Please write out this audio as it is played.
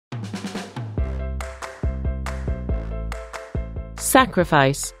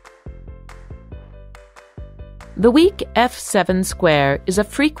Sacrifice. The weak f7 square is a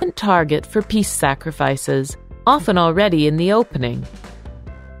frequent target for piece sacrifices, often already in the opening.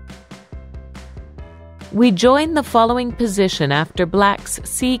 We join the following position after black's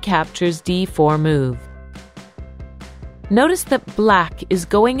c captures d4 move. Notice that black is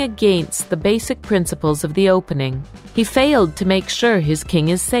going against the basic principles of the opening. He failed to make sure his king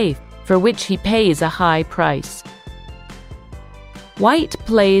is safe, for which he pays a high price. White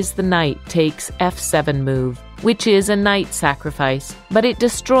plays the knight takes f7 move, which is a knight sacrifice, but it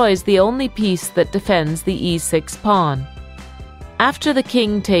destroys the only piece that defends the e6 pawn. After the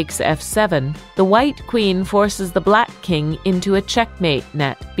king takes f7, the white queen forces the black king into a checkmate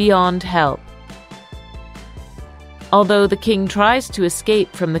net beyond help. Although the king tries to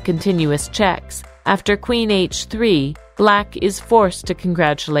escape from the continuous checks, after queen h3, black is forced to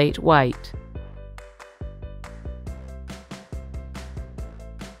congratulate white.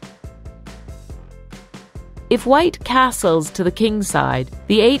 If white castles to the king side,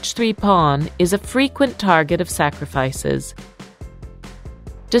 the h3 pawn is a frequent target of sacrifices.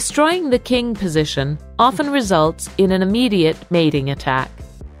 Destroying the king position often results in an immediate mating attack.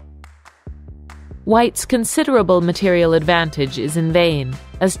 White's considerable material advantage is in vain,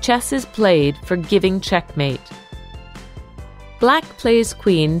 as chess is played for giving checkmate. Black plays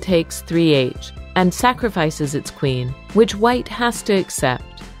queen takes 3h and sacrifices its queen, which white has to accept.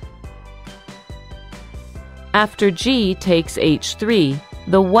 After g takes h3,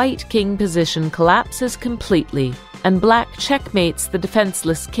 the white king position collapses completely, and black checkmates the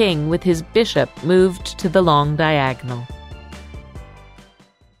defenseless king with his bishop moved to the long diagonal.